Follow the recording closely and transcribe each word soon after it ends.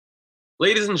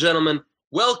Ladies and gentlemen,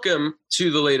 welcome to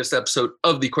the latest episode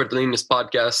of the Cortelinas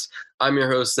podcast. I'm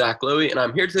your host, Zach Lowy, and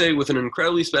I'm here today with an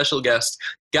incredibly special guest,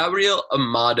 Gabriel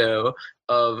Amado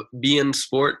of beIN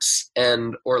Sports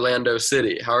and Orlando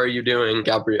City. How are you doing,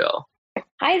 Gabriel?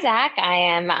 Hi, Zach. I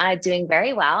am doing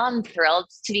very well. I'm thrilled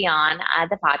to be on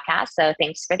the podcast. So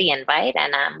thanks for the invite,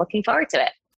 and I'm looking forward to it.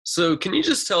 So can you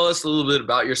just tell us a little bit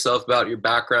about yourself, about your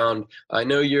background? I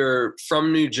know you're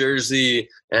from New Jersey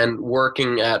and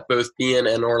working at both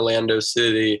beIN and Orlando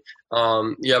City.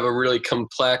 You have a really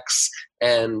complex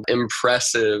and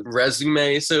impressive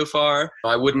resume so far.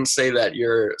 I wouldn't say that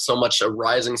you're so much a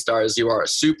rising star as you are a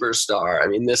superstar. I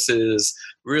mean, this is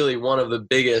really one of the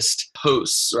biggest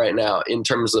hosts right now in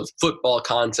terms of football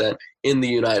content in the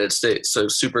United States. So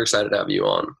super excited to have you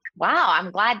on. Wow,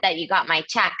 I'm glad that you got my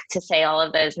check to say all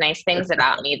of those nice things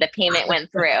about me. The payment went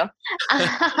through.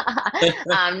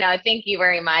 No, thank you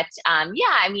very much.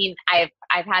 I mean,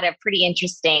 I've had a pretty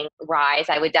interesting rise.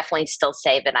 I would definitely still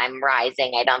say that I'm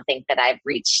rising. I don't think that I've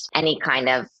reached any kind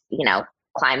of,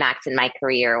 climax in my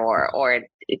career or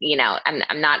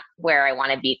I'm not where I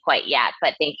want to be quite yet,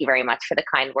 but thank you very much for the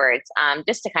kind words.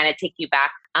 Just to kind of take you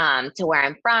back to where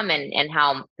I'm from and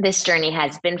how this journey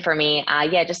has been for me.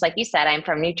 Just like you said, I'm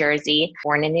from New Jersey,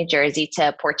 born in New Jersey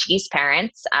to Portuguese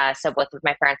parents. So both of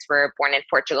my parents were born in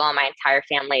Portugal and my entire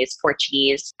family is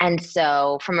Portuguese. And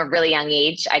so from a really young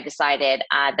age, I decided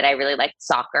that I really liked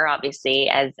soccer. Obviously,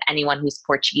 as anyone who's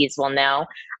Portuguese will know,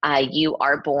 you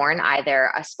are born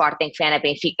either a Sporting fan, a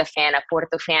Benfica fan, a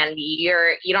Porto fan.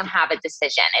 You don't have a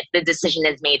decision. The decision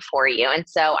is made for you. And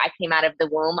so I came out of the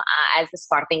womb as a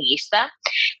Sportingista.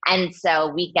 And so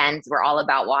weekends were all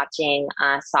about watching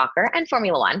soccer and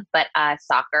Formula One, but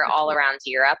soccer all around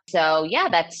Europe. So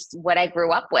that's what I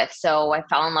grew up with. So I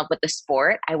fell in love with the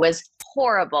sport. I was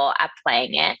horrible at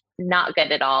playing it, not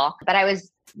good at all, but I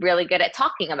was really good at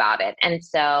talking about it. And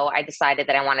so I decided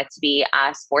that I wanted to be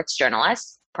a sports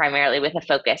journalist, primarily with a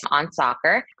focus on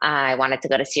soccer. I wanted to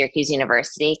go to Syracuse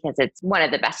University because it's one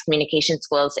of the best communication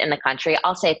schools in the country.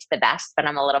 I'll say it's the best, but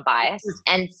I'm a little biased.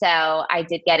 And so I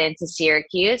did get into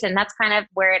Syracuse, and that's kind of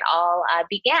where it all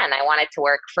began. I wanted to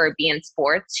work for beIN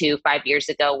Sports, who 5 years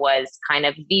ago was kind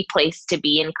of the place to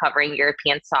be in covering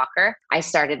European soccer. I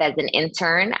started as an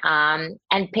intern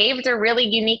and paved a really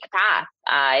unique path.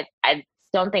 I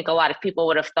don't think a lot of people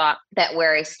would have thought that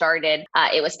where I started,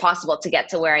 it was possible to get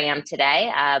to where I am today,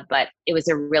 but it was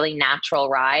a really natural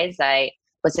rise. I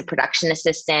was a production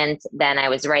assistant, then I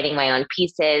was writing my own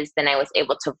pieces, then I was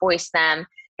able to voice them.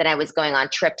 Then I was going on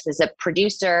trips as a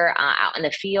producer out in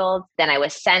the field. Then I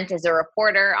was sent as a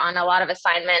reporter on a lot of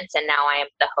assignments. And now I am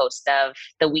the host of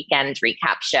the weekend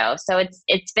recap show. So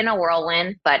it's been a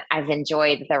whirlwind, but I've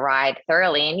enjoyed the ride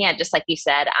thoroughly. And just like you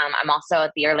said, I'm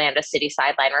also the Orlando City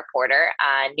sideline reporter,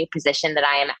 a new position that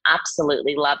I am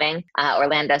absolutely loving.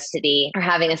 Orlando City are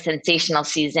having a sensational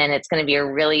season. It's going to be a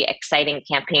really exciting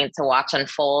campaign to watch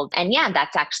unfold. And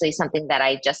that's actually something that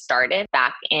I just started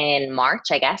back in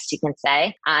March, I guess you can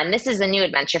say. And this is a new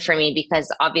adventure for me because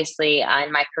obviously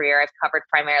in my career, I've covered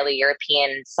primarily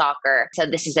European soccer. So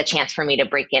this is a chance for me to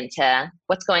break into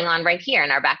what's going on right here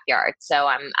in our backyard. So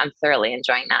I'm thoroughly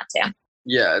enjoying that too.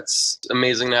 Yeah, it's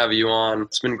amazing to have you on.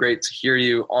 It's been great to hear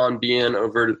you on beIN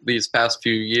over these past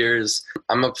few years.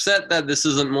 I'm upset that this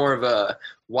isn't more of a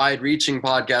wide-reaching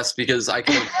podcast because I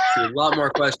could have a lot more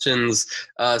questions,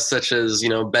 such as,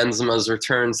 Benzema's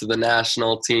return to the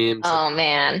national team. Oh,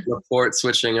 man. Laporte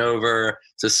switching over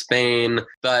to Spain.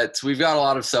 But we've got a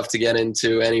lot of stuff to get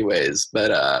into anyways.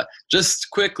 But just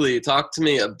quickly, talk to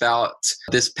me about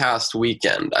this past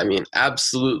weekend. I mean,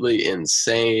 absolutely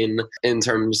insane in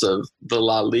terms of the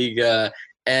La Liga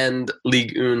and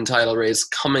Ligue 1 title race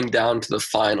coming down to the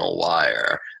final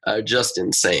wire. Just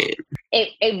insane.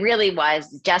 It really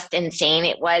was just insane.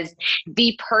 It was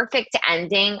the perfect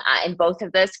ending in both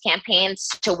of those campaigns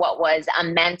to what was a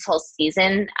mental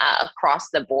season across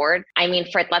the board. I mean,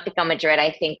 for Atletico Madrid,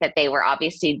 I think that they were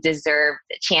obviously deserved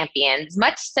champions,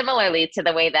 much similarly to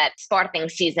the way that Sporting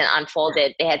season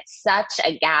unfolded. They had such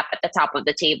a gap at the top of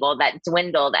the table that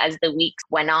dwindled as the weeks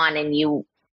went on, and you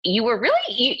were really,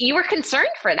 you were concerned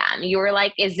for them. You were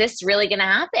like, is this really going to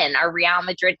happen? Are Real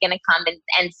Madrid going to come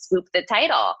and swoop the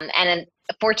title? And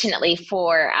fortunately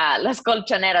for Los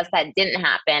Colchoneros, that didn't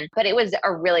happen. But it was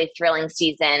a really thrilling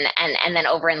season. And then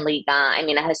over in Liga, I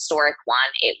mean, a historic one.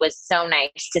 It was so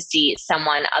nice to see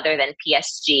someone other than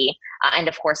PSG and,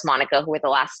 of course, Monaco, who were the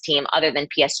last team other than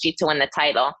PSG to win the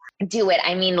title, do it.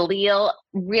 I mean, Lille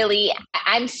really,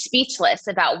 I'm speechless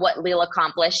about what Lille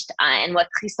accomplished and what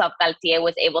Christophe Galtier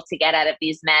was able to get out of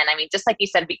these men. I mean, just like you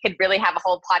said, we could really have a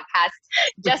whole podcast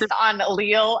just on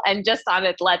Lille and just on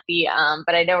Atleti,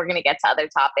 but I know we're going to get to other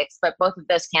topics. But both of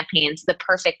those campaigns, the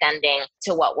perfect ending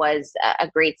to what was a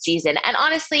great season. And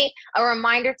honestly, a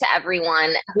reminder to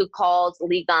everyone who calls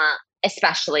Liga,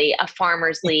 especially a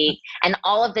farmers league, and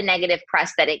all of the negative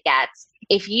press that it gets.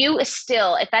 If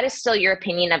that is still your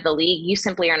opinion of the league, you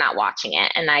simply are not watching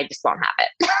it, and I just won't have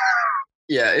it.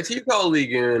 Yeah, if you call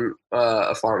Ligue 1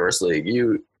 a farmers league,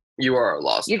 you are a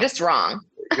lost. You're just wrong.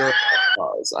 You're a lost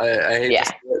cause. I hate to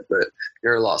say it, but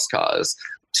you're a lost cause.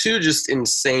 Two just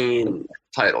insane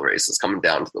title races coming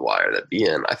down to the wire that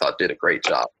BN, I thought, did a great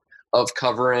job of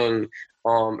covering.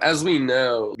 As we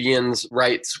know, BN's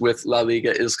rights with La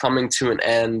Liga is coming to an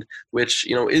end, which,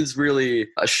 is really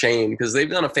a shame because they've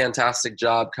done a fantastic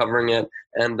job covering it,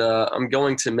 and I'm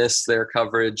going to miss their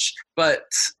coverage. But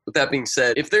with that being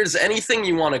said, if there's anything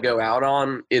you want to go out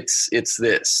on, it's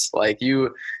this.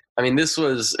 This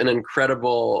was an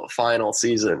incredible final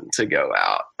season to go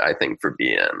out, I think, for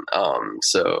BN.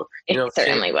 It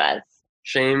certainly was.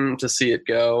 Shame to see it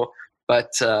go.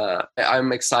 But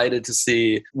I'm excited to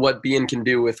see what BN can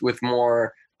do with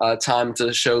more time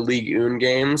to show Ligue 1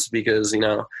 games because,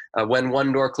 when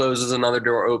one door closes, another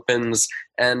door opens.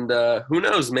 And who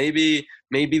knows, maybe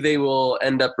they will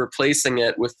end up replacing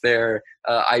it with their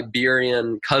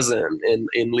Iberian cousin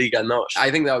in Liga NOS.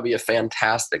 I think that would be a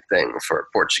fantastic thing for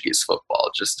Portuguese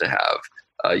football, just to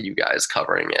have you guys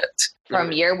covering it.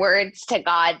 From your words to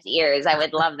God's ears. I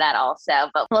would love that also,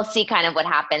 but we'll see kind of what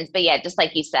happens. But yeah, just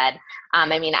like you said,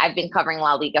 I've been covering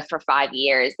La Liga for 5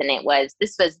 years, and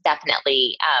this was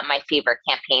definitely my favorite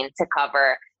campaign to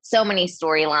cover. So many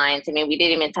storylines. We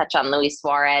didn't even touch on Luis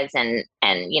Suarez and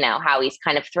how he's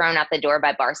kind of thrown out the door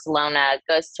by Barcelona,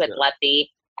 goes to Atleti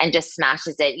and just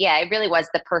smashes it. Yeah, it really was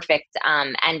the perfect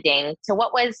ending to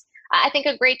what was, I think,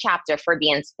 a great chapter for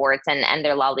BN Sports and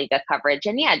their La Liga coverage.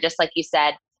 And yeah, just like you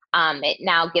said, it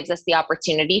now gives us the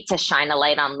opportunity to shine a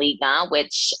light on Liga,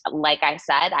 which, like I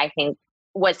said, I think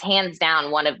was hands down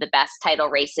one of the best title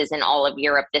races in all of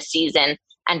Europe this season.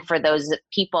 And for those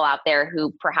people out there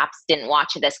who perhaps didn't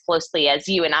watch it as closely as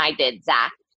you and I did,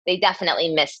 Zach, they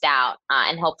definitely missed out,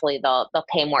 and hopefully they'll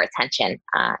pay more attention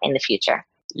in the future.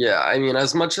 Yeah,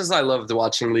 as much as I loved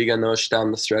watching Liga NOS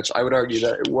down the stretch, I would argue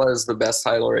that it was the best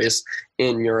title race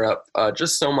in Europe.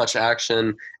 Just so much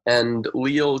action, and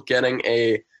Lille getting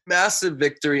a massive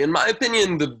victory. In my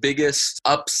opinion, the biggest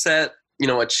upset,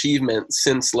 achievement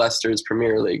since Leicester's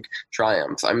Premier League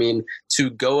triumph. To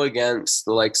go against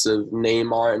the likes of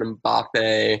Neymar and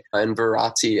Mbappe and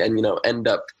Verratti and, end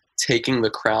up taking the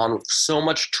crown with so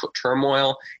much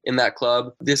turmoil in that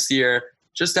club this year,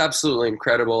 just absolutely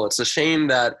incredible. It's a shame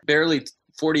that barely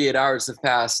 48 hours have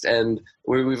passed and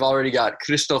we've already got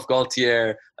Christophe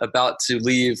Galtier about to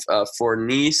leave for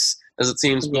Nice, as it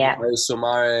seems. Yeah.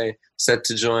 Somare set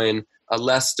to join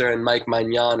Leicester, and Mike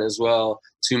Maignan as well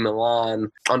to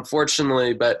Milan,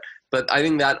 unfortunately. But I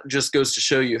think that just goes to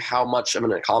show you how much of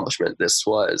an accomplishment this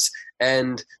was.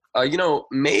 And,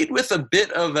 made with a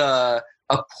bit of a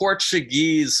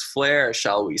Portuguese flair,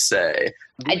 shall we say.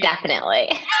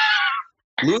 Definitely.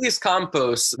 Luis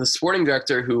Campos, the sporting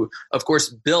director who, of course,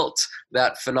 built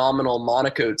that phenomenal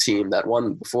Monaco team that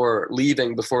won before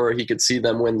he could see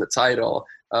them win the title,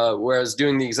 whereas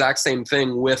doing the exact same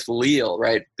thing with Lille,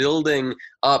 right? Building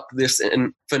up this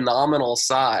phenomenal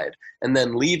side and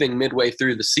then leaving midway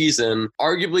through the season,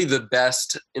 arguably the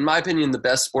best, in my opinion, the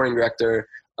best sporting director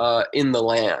in the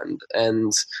land,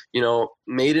 and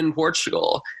made in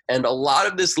Portugal. And a lot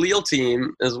of this Lille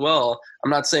team as well,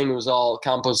 I'm not saying it was all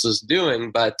Campos'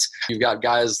 doing, but you've got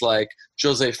guys like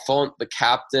Jose Font, the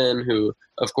captain, who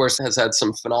of course has had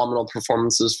some phenomenal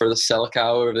performances for the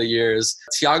Selecao over the years.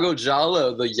 Thiago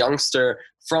Jallo, the youngster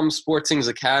from Sporting's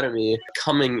academy,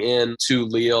 coming in to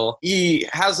Lille. He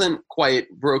hasn't quite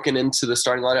broken into the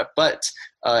starting lineup, but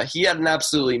he had an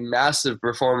absolutely massive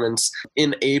performance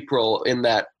in April in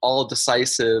that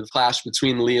all-decisive clash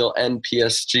between Lille and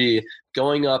PSG,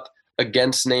 going up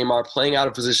against Neymar, playing out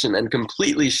of position and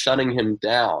completely shutting him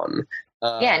down.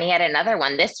 And he had another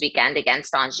one this weekend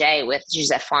against Angers with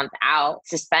Jose Font out,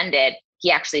 suspended.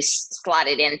 He actually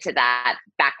slotted into that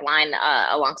back line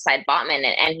alongside Botman,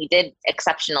 and he did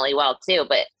exceptionally well too.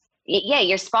 But Yeah,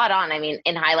 you're spot on. I mean,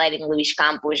 in highlighting Luis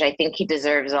Campos, I think he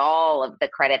deserves all of the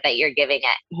credit that you're giving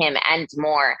him and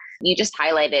more. You just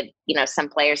highlighted, some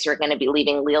players who are going to be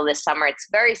leaving Lille this summer. It's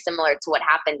very similar to what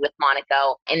happened with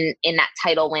Monaco in that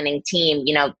title-winning team.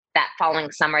 That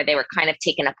following summer, they were kind of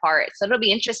taken apart. So it'll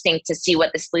be interesting to see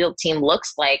what this Lille team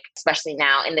looks like, especially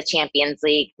now in the Champions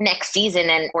League next season.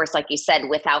 And of course, like you said,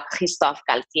 without Christophe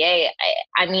Galtier,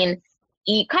 I mean,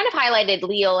 you kind of highlighted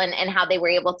Lille and how they were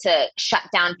able to shut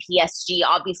down PSG,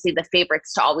 obviously the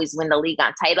favorites to always win the Ligue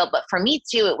 1 title. But for me,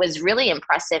 too, it was really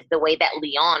impressive the way that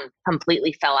Lyon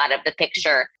completely fell out of the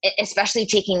picture, especially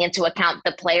taking into account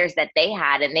the players that they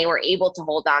had and they were able to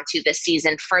hold on to this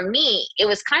season. For me, it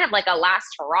was kind of like a last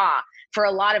hurrah for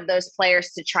a lot of those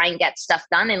players to try and get stuff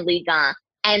done in Ligue 1.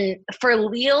 And for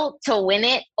Lille to win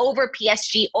it over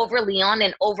PSG, over Lyon,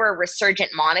 and over a resurgent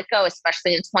Monaco,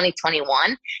 especially in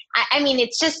 2021, I mean,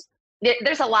 it's just,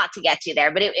 there's a lot to get to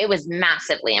there, but it was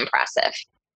massively impressive.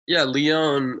 Yeah,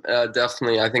 Lyon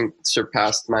definitely, I think,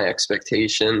 surpassed my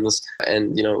expectations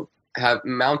and, have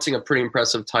mounting a pretty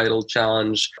impressive title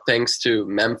challenge thanks to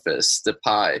Memphis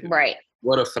Depay. Right.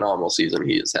 What a phenomenal season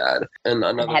he has had. And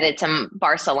headed to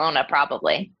Barcelona,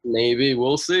 probably. Maybe.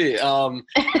 We'll see. And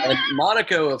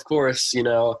Monaco, of course,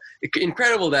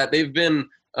 incredible that they've been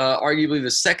arguably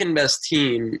the second best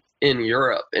team in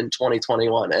Europe in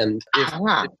 2021. And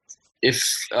if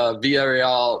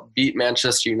Villarreal beat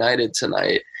Manchester United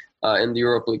tonight in the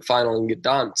Europa League final in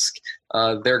Gdansk,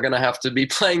 they're going to have to be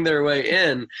playing their way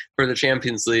in for the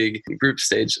Champions League group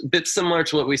stage. A bit similar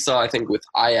to what we saw, I think, with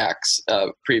Ajax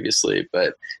previously,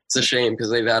 but it's a shame because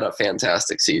they've had a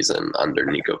fantastic season under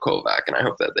Niko Kovac, and I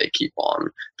hope that they keep on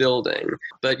building.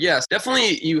 But yes,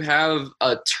 definitely you have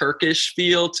a Turkish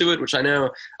feel to it, which I know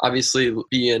obviously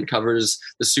BN covers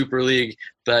the Super League,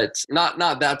 but not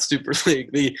that Super League,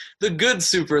 the good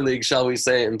Super League, shall we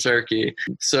say, in Turkey.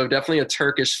 So definitely a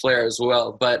Turkish flair as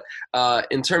well. But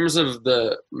in terms of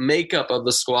the makeup of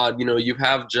the squad, you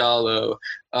have Jallo,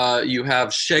 you have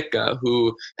Sheka,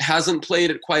 who hasn't played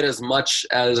it quite as much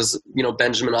as,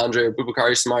 Benjamin Andre or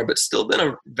Boubakary Soumaré, but still been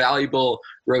a valuable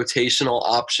rotational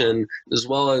option, as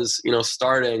well as,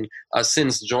 starting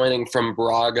since joining from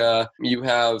Braga. You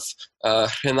have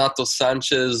Renato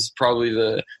Sanchez, probably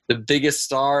the biggest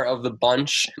star of the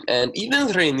bunch, and even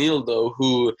Reinildo,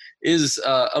 who is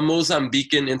a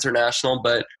Mozambican international,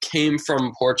 but came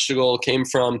from Portugal, came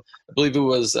from, I believe it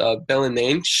was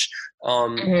Belenenses,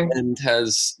 and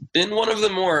has been one of the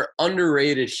more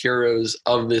underrated heroes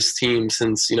of this team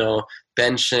since,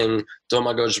 benching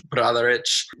Domagoj Bradaric,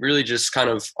 really just kind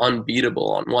of unbeatable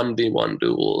on 1v1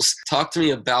 duels. Talk to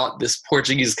me about this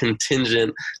Portuguese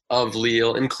contingent of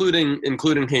Lille, including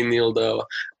Reinildo.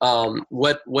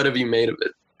 What have you made of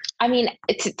it? I mean,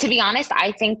 to be honest,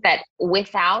 I think that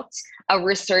without a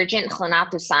resurgent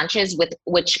Renato Sanchez, with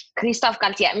which Christophe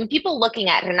Galtier, people looking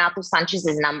at Renato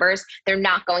Sanchez's numbers, they're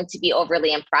not going to be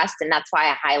overly impressed. And that's why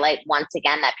I highlight once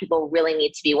again that people really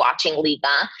need to be watching Ligue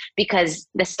 1 because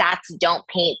the stats don't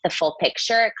paint the full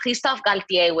picture. Christophe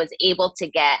Galtier was able to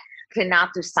get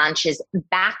Renato Sanchez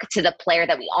back to the player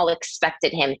that we all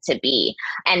expected him to be.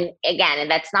 And again, and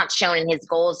that's not shown in his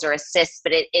goals or assists,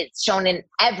 but it's shown in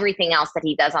everything else that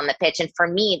he does on the pitch. And for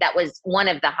me, that was one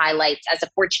of the highlights as a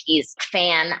Portuguese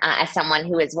fan, as someone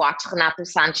who has watched Renato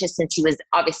Sanchez since he was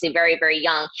obviously very, very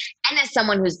young. And as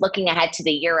someone who's looking ahead to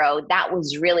the Euro, that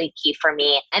was really key for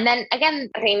me. And then again,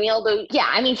 Reinildo,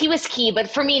 he was key,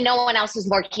 but for me, no one else was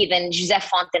more key than José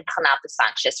Fonte and Renato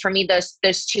Sanchez. For me,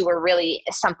 those two were really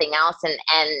something else.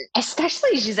 And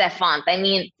especially José Fonte.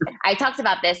 I talked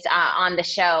about this on the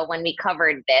show when we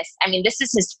covered this. This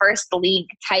is his first league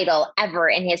title ever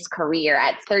in his career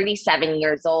at 37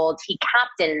 years old. He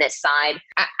captained this side.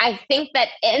 I think that,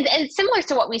 and similar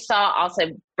to what we saw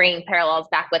also bringing parallels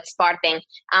back with Sporting,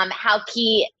 how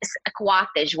key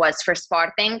Coates was for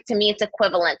Sporting. To me, it's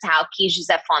equivalent to how key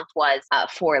José Fonte was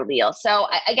for Lille. So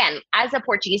again, as a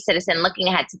Portuguese citizen looking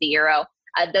ahead to the Euro,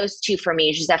 those two for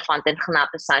me, José Fonte and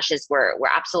Renato Sanchez, were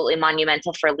absolutely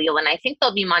monumental for Lille, and I think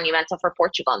they'll be monumental for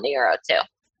Portugal in the Euro too.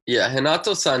 Yeah,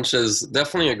 Renato Sanchez,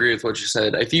 definitely agree with what you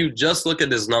said. If you just look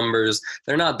at his numbers,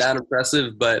 they're not that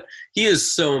impressive, but he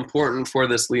is so important for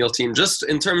this Lille team. Just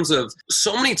in terms of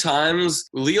so many times,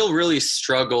 Lille really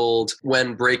struggled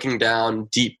when breaking down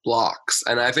deep blocks.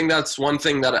 And I think that's one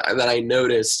thing that I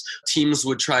noticed. Teams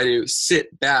would try to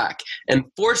sit back and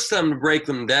force them to break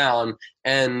them down.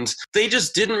 And they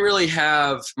just didn't really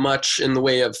have much in the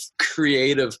way of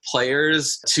creative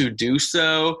players to do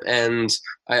so. And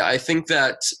I think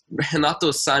that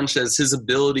Renato Sanchez, his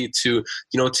ability to,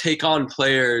 take on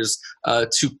players,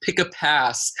 to pick a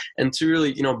pass and to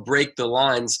really, break the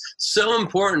lines, so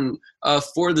important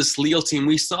for this Lille team.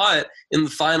 We saw it in the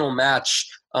final match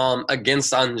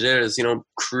against Angers,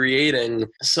 creating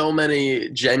so many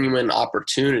genuine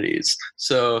opportunities.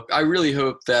 So I really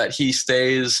hope that he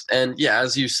stays. And yeah,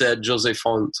 as you said, Jose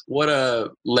Font, what a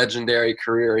legendary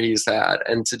career he's had.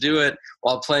 And to do it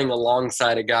while playing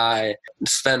alongside a guy,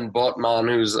 Sven Botman,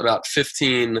 who's about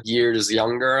 15 years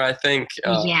younger, I think.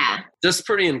 Just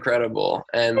pretty incredible.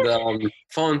 And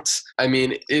Font, I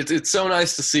mean, it's so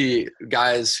nice to see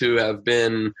guys who have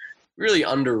been really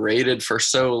underrated for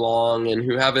so long and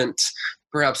who haven't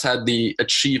perhaps had the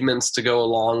achievements to go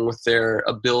along with their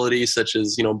ability, such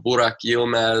as, Burak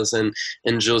Yilmaz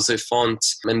and Jose Font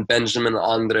and Benjamin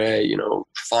Andre,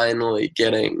 finally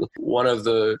getting one of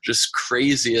the just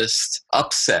craziest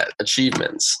upset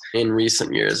achievements in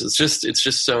recent years. It's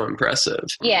just so impressive.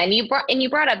 Yeah, and you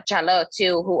brought up Jallo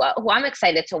too, who I'm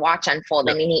excited to watch unfold.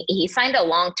 Yeah. I mean, he signed a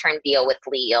long-term deal with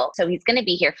Lille, so he's going to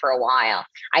be here for a while.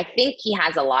 I think he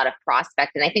has a lot of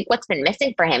prospect, and I think what's been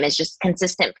missing for him is just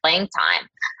consistent playing time.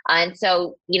 And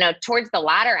so, towards the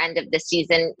latter end of the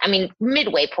season,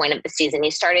 midway point of the season,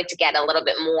 he started to get a little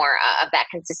bit more of that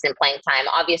consistent playing time.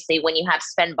 Obviously, when you have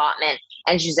Sven Botman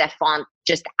and Joseph Font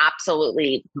just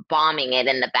absolutely bombing it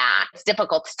in the back, it's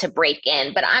difficult to break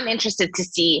in. But I'm interested to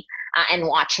see and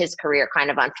watch his career kind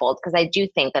of unfold, because I do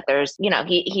think that there's,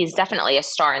 he's definitely a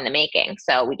star in the making.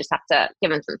 So we just have to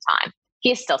give him some time.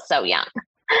 He is still so young.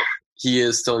 He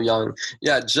is still young.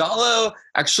 Yeah, Jallo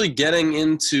actually getting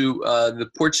into the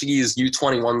Portuguese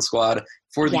U21 squad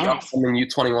for the upcoming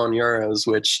U21 Euros,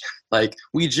 which,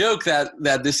 we joke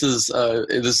that this is a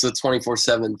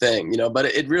 24/7 thing, but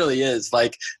it really is.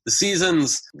 The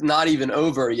season's not even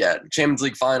over yet. Champions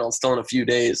League final still in a few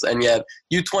days, and yet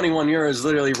U21 Euros is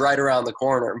literally right around the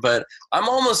corner. But I'm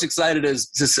almost excited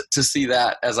to see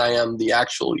that as I am the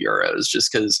actual Euros,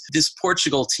 just because this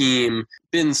Portugal team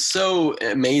been so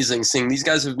amazing. Seeing these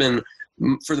guys have been,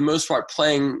 for the most part,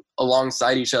 playing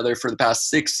alongside each other for the past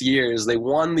 6 years. They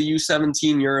won the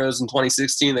U17 Euros in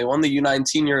 2016. They won the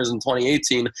U19 Euros in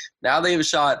 2018. Now they have a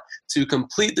shot to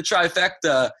complete the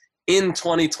trifecta in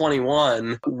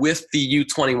 2021 with the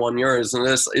U21 Euros. And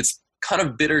it's kind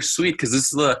of bittersweet, because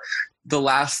this is the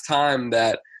last time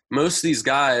that most of these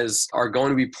guys are going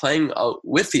to be playing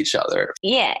with each other.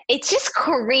 Yeah, it's just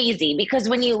crazy, because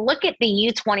when you look at the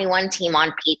U21 team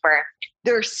on paper,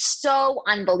 they're so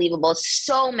unbelievable,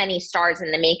 so many stars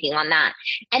in the making on that.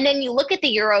 And then you look at the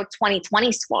Euro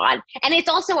 2020 squad, and it's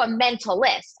also a mental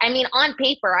list. On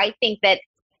paper, I think that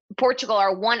Portugal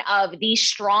are one of the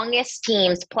strongest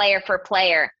teams player for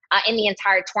player in the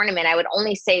entire tournament. I would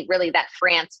only say really that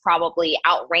France probably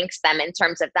outranks them in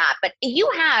terms of that. But you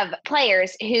have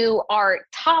players who are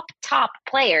top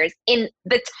players in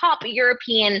the top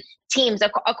European teams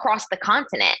across the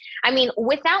continent.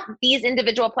 Without these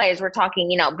individual players, we're talking,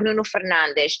 Bruno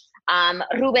Fernandes,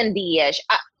 Ruben Dias,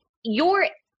 your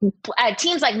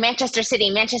teams like Manchester City,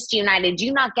 Manchester United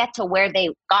do not get to where they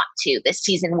got to this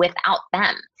season without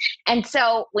them. And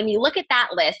so when you look at that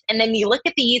list, and then you look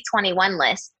at the U21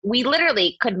 list, we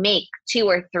literally could make 2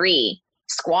 or 3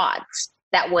 squads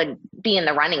that would be in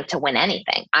the running to win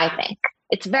anything, I think.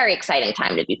 It's a very exciting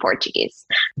time to be Portuguese.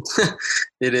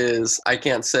 It is. I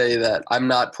can't say that I'm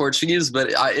not Portuguese, but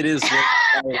it is.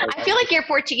 I feel like you're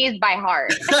Portuguese by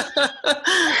heart.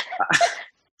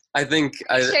 I think.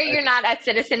 Sure, you're not a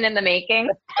citizen in the making.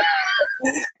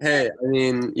 Hey,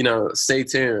 stay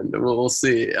tuned. We'll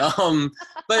see.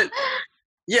 But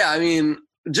yeah,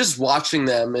 just watching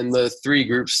them in the 3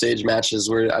 group stage matches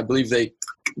where I believe they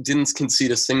didn't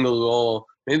concede a single goal.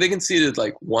 Maybe they conceded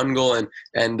 1 goal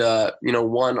and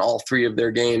won all 3 of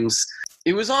their games.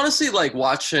 It was honestly like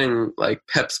watching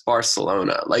Pep's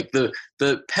Barcelona,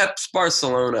 the Pep's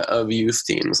Barcelona of youth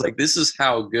teams. This is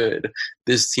how good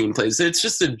this team plays. It's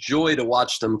just a joy to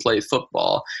watch them play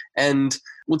football. And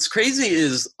what's crazy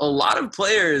is a lot of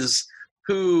players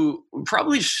who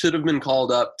probably should have been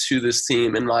called up to this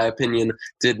team, in my opinion,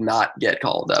 did not get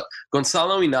called up.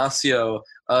 Gonçalo Inácio,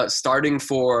 starting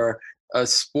for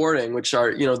Sporting, which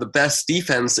are, the best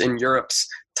defense in Europe's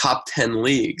top 10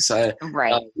 leagues, right?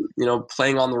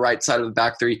 Playing on the right side of the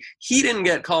back three. He didn't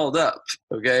get called up,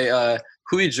 okay?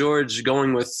 Rui Jorge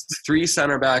going with 3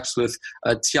 center backs with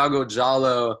Thiago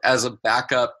Jallo as a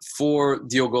backup for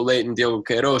Diogo Leite and Diogo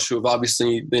Queiroz, who have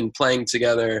obviously been playing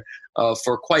together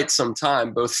for quite some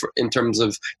time, both in terms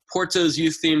of Porto's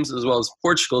youth teams as well as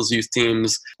Portugal's youth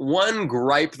teams. One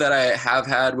gripe that I have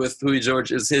had with Rui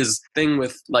Jorge is his thing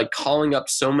with like calling up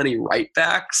so many right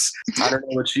backs. I don't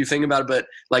know what you think about it, but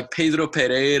like Pedro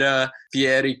Pereira,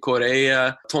 Thierry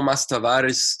Correia, Thomas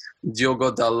Tavares,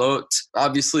 Diogo Dalot.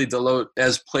 Obviously, Dalot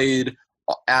has played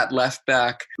at left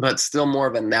back, but still more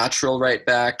of a natural right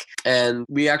back. And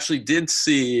we actually did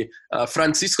see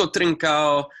Francisco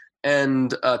Trincao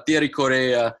and Thierry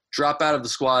Correia drop out of the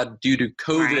squad due to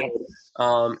COVID,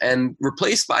 and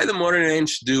replaced by the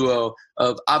Moreirense duo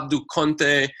of Abdu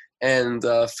Conte and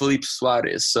Felipe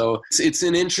Suarez. So it's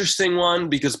an interesting one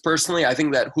because personally I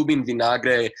think that Rubin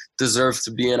Vinagre deserves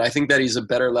to be in. I think that he's a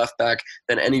better left back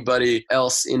than anybody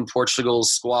else in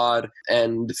Portugal's squad.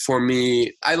 And for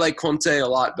me, I like Conte a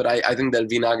lot, but I think that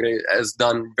Vinagre has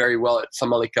done very well at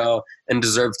Famalicão and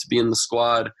deserves to be in the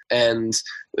squad. And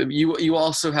you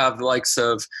also have the likes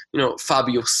of,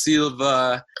 Fabio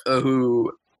Silva,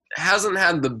 who hasn't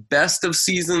had the best of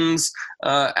seasons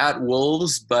at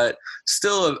Wolves, but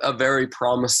still a very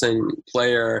promising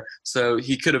player. So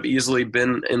he could have easily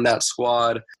been in that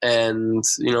squad. And,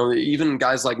 even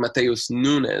guys like Mateus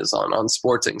Nunes on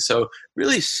Sporting. So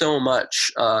really so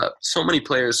many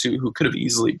players who could have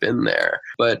easily been there.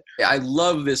 But I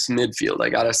love this midfield, I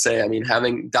gotta say. I mean,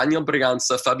 having Daniel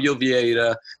Bragança, Fabio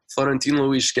Vieira, Florentino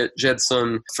Luis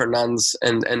Gedson, Fernandes,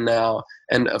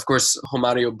 and of course,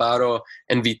 Romario Barro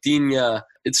and Vitinha.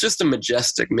 It's just a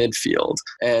majestic midfield.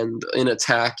 And in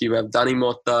attack, you have Dani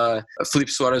Mota, Felipe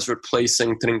Suarez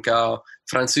replacing Trincao,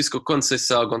 Francisco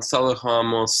Conceição, Gonçalo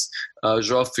Ramos,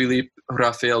 João Felipe,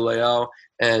 Rafael Leao,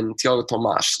 and Thiago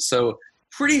Tomás. So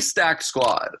pretty stacked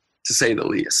squad, to say the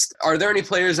least. Are there any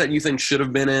players that you think should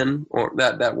have been in or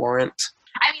that weren't?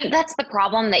 I mean, that's the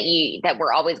problem that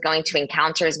we're always going to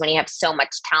encounter is when you have so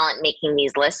much talent making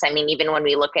these lists. I mean, even when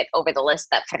we look at over the list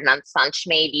that Fernando Santos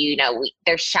made,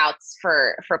 there's shouts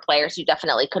for players who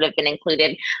definitely could have been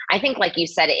included. I think, like you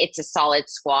said, it's a solid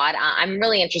squad. I'm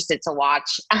really interested to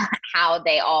watch how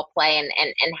they all play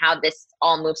and how this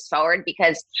all moves forward,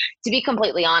 because to be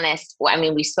completely honest, I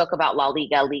mean, we spoke about La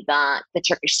Liga, the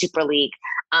Turkish Super League.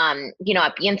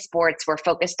 At beIN Sports, we're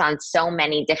focused on so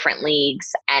many different leagues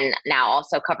and now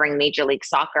also covering Major League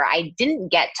Soccer. I didn't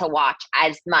get to watch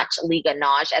as much Liga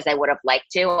NOS as I would have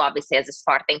liked to. Obviously, as a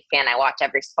Sporting fan, I watch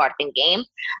every Sporting game.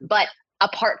 But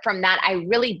apart from that, I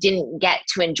really didn't get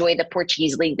to enjoy the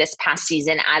Portuguese league this past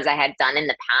season as I had done in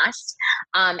the past.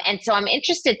 And so I'm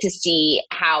interested to see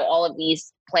how all of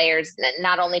these players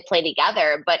not only play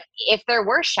together, but if there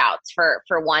were shouts for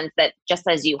ones that, just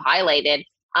as you highlighted,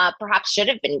 perhaps should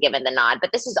have been given the nod.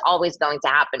 But this is always going to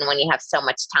happen when you have so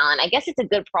much talent. I guess it's a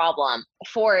good problem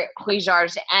for Rui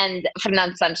Jorge and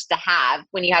Fernando Santos to have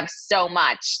when you have so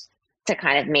much to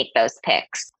kind of make those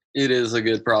picks. It is a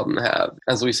good problem to have.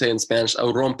 As we say in Spanish,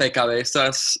 el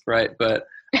rompecabezas, right? But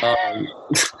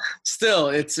still,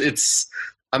 it's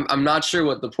I'm not sure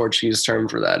what the Portuguese term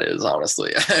for that is,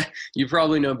 honestly. You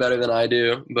probably know better than I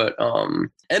do. But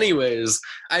anyways,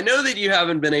 I know that you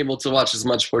haven't been able to watch as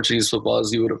much Portuguese football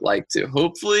as you would have liked to.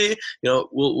 Hopefully,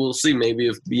 we'll see. Maybe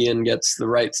if beIN gets the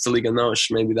rights to Liga NOS,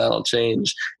 maybe that'll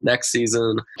change next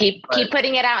season. Keep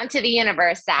putting it out into the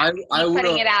universe, Zach. Keep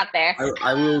putting it out there.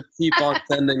 I will keep on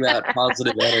sending that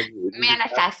positive energy.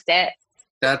 Manifest it.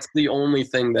 That's the only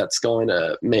thing that's going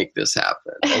to make this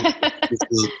happen.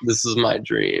 This is my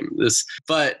dream.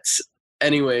 But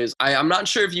anyways, I'm not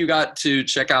sure if you got to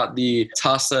check out the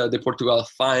Taça de Portugal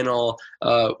final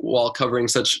while covering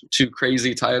such two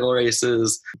crazy title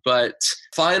races. But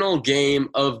final game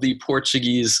of the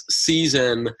Portuguese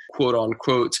season, quote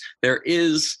unquote, there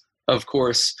is of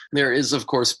course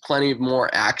plenty of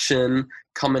more action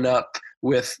coming up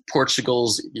with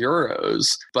Portugal's Euros,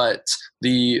 but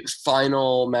the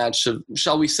final match of,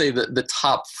 shall we say, the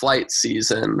top flight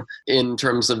season in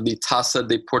terms of the Taça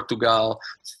de Portugal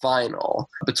final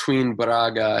between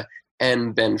Braga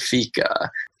and Benfica.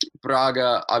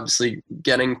 Braga obviously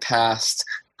getting past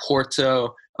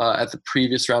Porto at the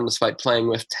previous round despite playing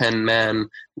with 10 men,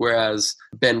 whereas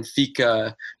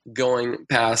Benfica going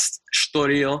past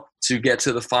Estoril to get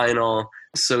to the final.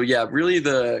 So yeah, really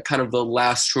the kind of the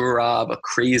last hurrah of a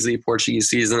crazy Portuguese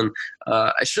season.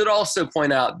 I should also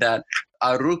point out that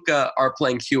Arouca are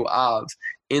playing Rio Ave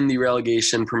in the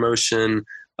relegation promotion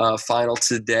final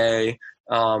today.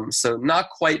 So not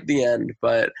quite the end,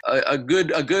 but a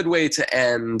good way to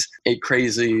end a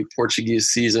crazy Portuguese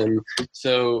season.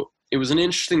 So it was an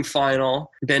interesting final.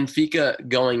 Benfica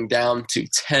going down to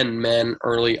 10 men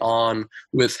early on,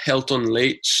 with Helton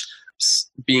Leite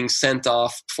being sent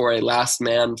off for a last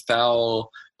man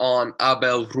foul on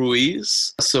Abel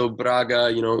Ruiz. So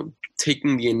Braga,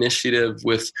 taking the initiative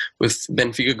with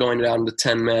Benfica going down to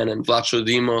 10 men, and Vlacho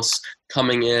Dimos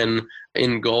coming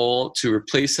in goal to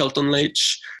replace Helton Leite.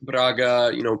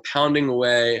 Braga, pounding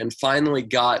away, and finally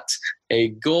got a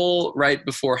goal right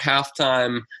before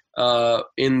halftime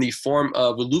in the form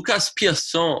of Lucas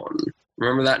Piasson.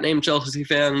 Remember that name, Chelsea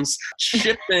fans?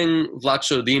 Chipping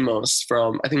Vlacho Dimos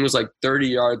from, I think it was like 30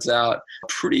 yards out.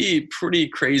 Pretty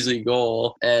crazy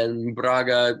goal. And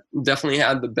Braga definitely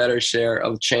had the better share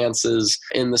of chances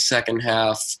in the second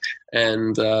half.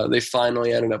 And they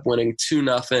finally ended up winning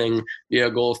 2-0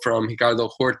 via goal from Ricardo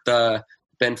Horta.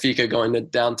 Benfica going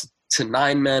down to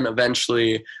 9 men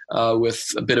eventually with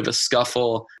a bit of a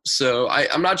scuffle. So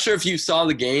I'm not sure if you saw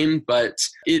the game, but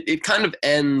it kind of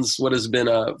ends what has been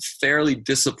a fairly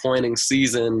disappointing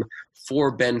season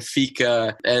for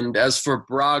Benfica. And as for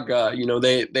Braga,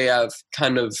 they have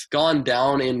kind of gone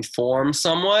down in form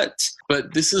somewhat,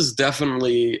 but this is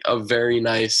definitely a very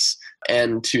nice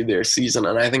end to their season,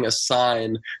 and I think a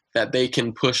sign that they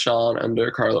can push on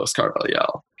under Carlos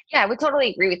Carvalhal. Yeah, I would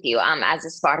totally agree with you. As a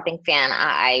Sporting fan,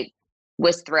 I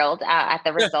was thrilled at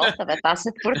the result of a Taça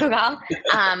de Portugal.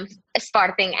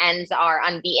 Sporting ends our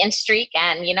unbeaten streak,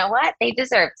 and you know what? They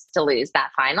deserved to lose that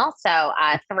final. So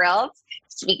thrilled,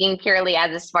 speaking purely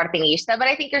as a Sportingista, but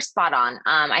I think you're spot on.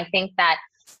 I think that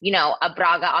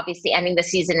Braga obviously ending the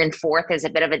season in fourth is a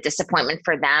bit of a disappointment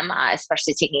for them,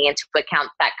 especially taking into account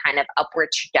that kind of upward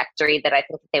trajectory that I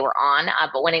think they were on.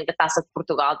 But winning the Taça de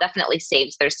Portugal definitely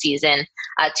saves their season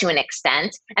to an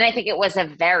extent. And I think it was a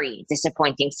very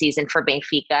disappointing season for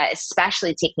Benfica,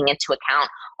 especially taking into account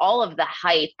all of the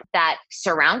hype that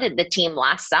surrounded the team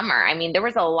last summer. I mean, there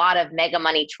was a lot of mega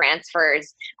money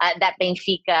transfers that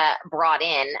Benfica brought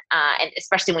in, and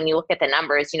especially when you look at the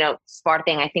numbers,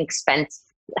 Sporting, I think, spent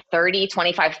 30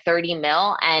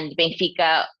 mil, and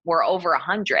Benfica were over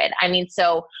 100. I mean,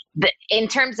 so in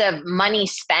terms of money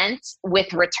spent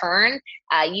with return,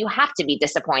 you have to be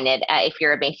disappointed if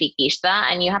you're a Benfiquista,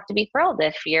 and you have to be thrilled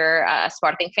if you're a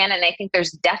Sporting fan. And I think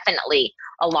there's definitely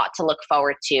a lot to look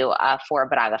forward to for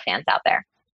Braga fans out there.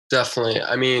 Definitely.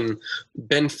 I mean,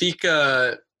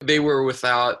 Benfica, they were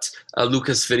without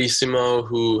Lucas Verissimo,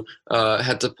 who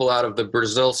had to pull out of the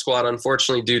Brazil squad,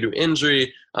 unfortunately, due to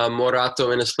injury.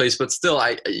 Morato in his place. But still,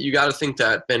 you got to think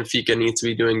that Benfica needs to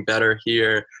be doing better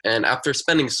here. And after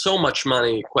spending so much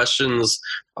money, questions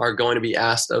are going to be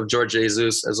asked of Jorge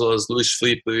Jesus as well as Luis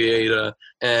Felipe Vieira.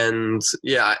 And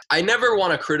yeah, I never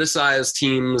want to criticize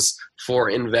teams for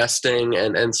investing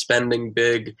and spending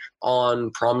big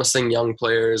on promising young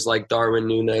players like Darwin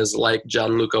Núñez, like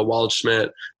Gianluca Waldschmidt.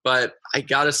 But I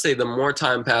got to say, the more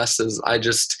time passes, I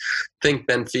just think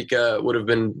Benfica would have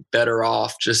been better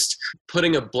off just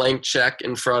putting a blank check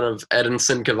in front of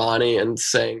Edinson Cavani and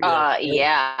saying,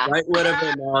 write whatever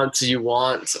amount you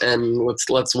want and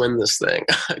let's win this thing.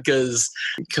 Because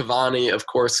Cavani, of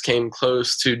course, came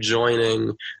close to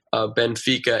joining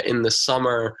Benfica in the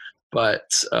summer, but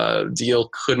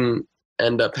deal couldn't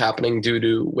end up happening due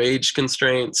to wage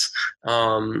constraints.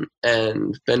 And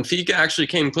Benfica actually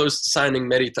came close to signing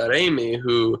Meri Taremi,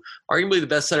 who arguably the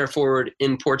best center forward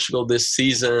in Portugal this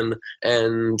season,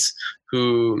 and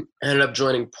who ended up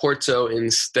joining Porto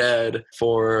instead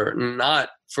for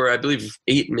I believe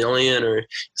 8 million or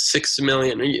 6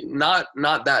 million, not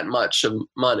that much of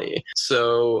money.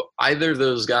 So either of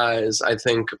those guys, I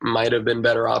think, might have been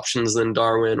better options than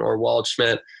Darwin or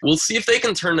Waldschmidt. We'll see if they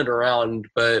can turn it around.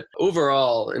 But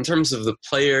overall, in terms of the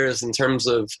players, in terms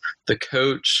of the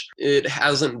coach, it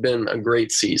hasn't been a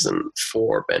great season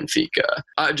for Benfica.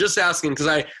 Just asking,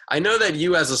 because I know that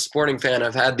you as a Sporting fan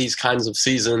have had these kinds of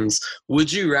seasons.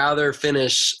 Would you rather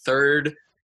finish third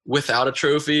without a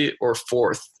trophy or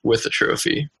fourth with a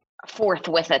trophy? Fourth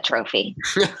with a trophy.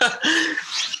 Would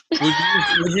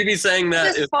you be saying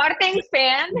that? The Sporting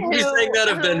fan. Would you be saying that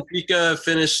if Benfica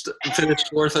finished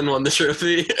fourth and won the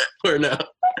trophy, or no?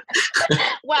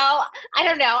 Well, I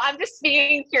don't know. I'm just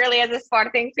speaking purely as a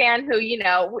Sporting fan who,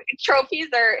 trophies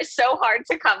are so hard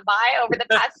to come by over the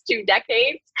past 2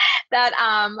 decades that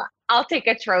I'll take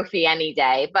a trophy any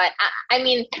day. But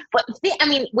when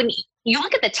you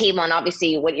look at the table, and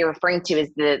obviously what you're referring to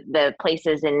is the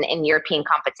places in European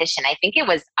competition, I think it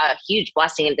was a huge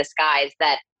blessing in disguise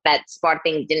that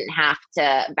Sporting didn't have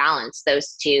to balance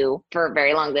those two for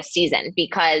very long this season.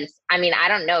 Because, I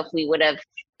don't know if we would have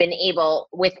been able,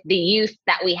 with the youth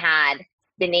that we had,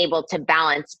 been able to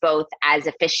balance both as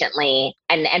efficiently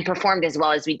and performed as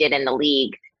well as we did in the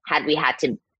league had we had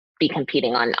to be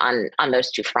competing on those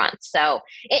two fronts. So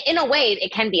in a way,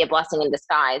 it can be a blessing in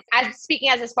disguise. Speaking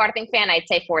as a Spartan fan, I'd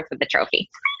say fourth with the trophy.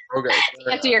 Okay.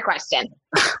 To answer your question.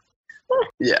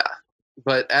 Yeah.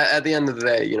 But at the end of the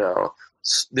day,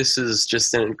 this is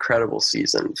just an incredible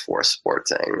season for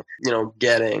Sporting.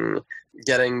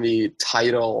 Getting the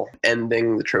title,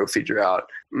 ending the trophy drought.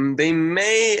 They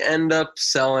may end up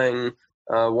selling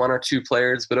one or two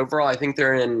players, but overall, I think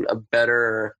they're in a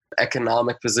better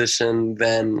economic position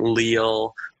than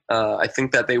Lille. I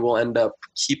think that they will end up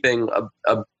keeping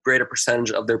a greater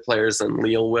percentage of their players than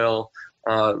Lille will.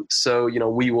 So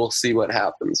we will see what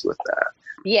happens with that.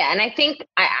 Yeah, and I think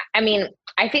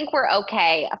I think we're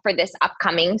okay for this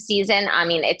upcoming season. I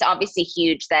mean, it's obviously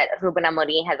huge that Ruben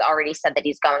Amorim has already said that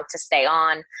he's going to stay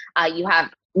on. You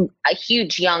have a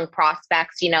huge young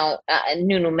prospects,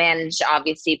 Nuno Mendes,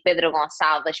 obviously, Pedro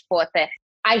Gonçalves, Porte.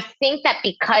 I think that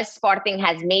because Sporting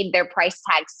has made their price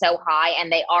tag so high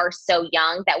and they are so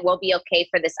young, that we'll be okay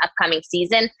for this upcoming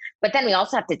season. But then we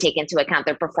also have to take into account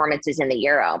their performances in the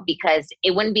Euro, because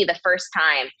it wouldn't be the first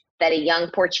time that a young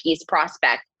Portuguese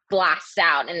prospect blasts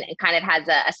out and kind of has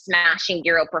a smashing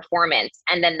Euro performance,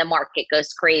 and then the market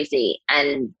goes crazy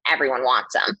and everyone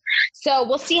wants them. So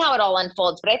we'll see how it all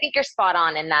unfolds. But I think you're spot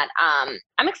on in that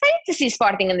I'm excited to see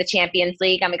Sporting in the Champions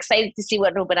League. I'm excited to see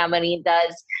what Ruben Amorim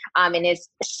does in his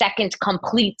second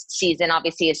complete season.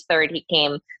 Obviously his third, he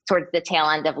came towards the tail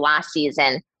end of last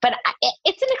season. But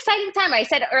it's an exciting time. I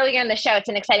said earlier in the show, it's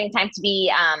an exciting time to be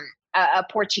a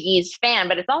Portuguese fan,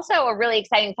 but it's also a really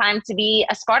exciting time to be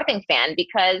a Sporting fan,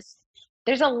 because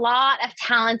there's a lot of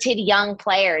talented young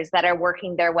players that are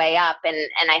working their way up. And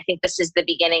I think this is the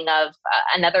beginning of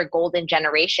another golden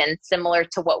generation, similar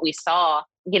to what we saw,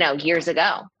 years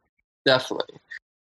ago. Definitely.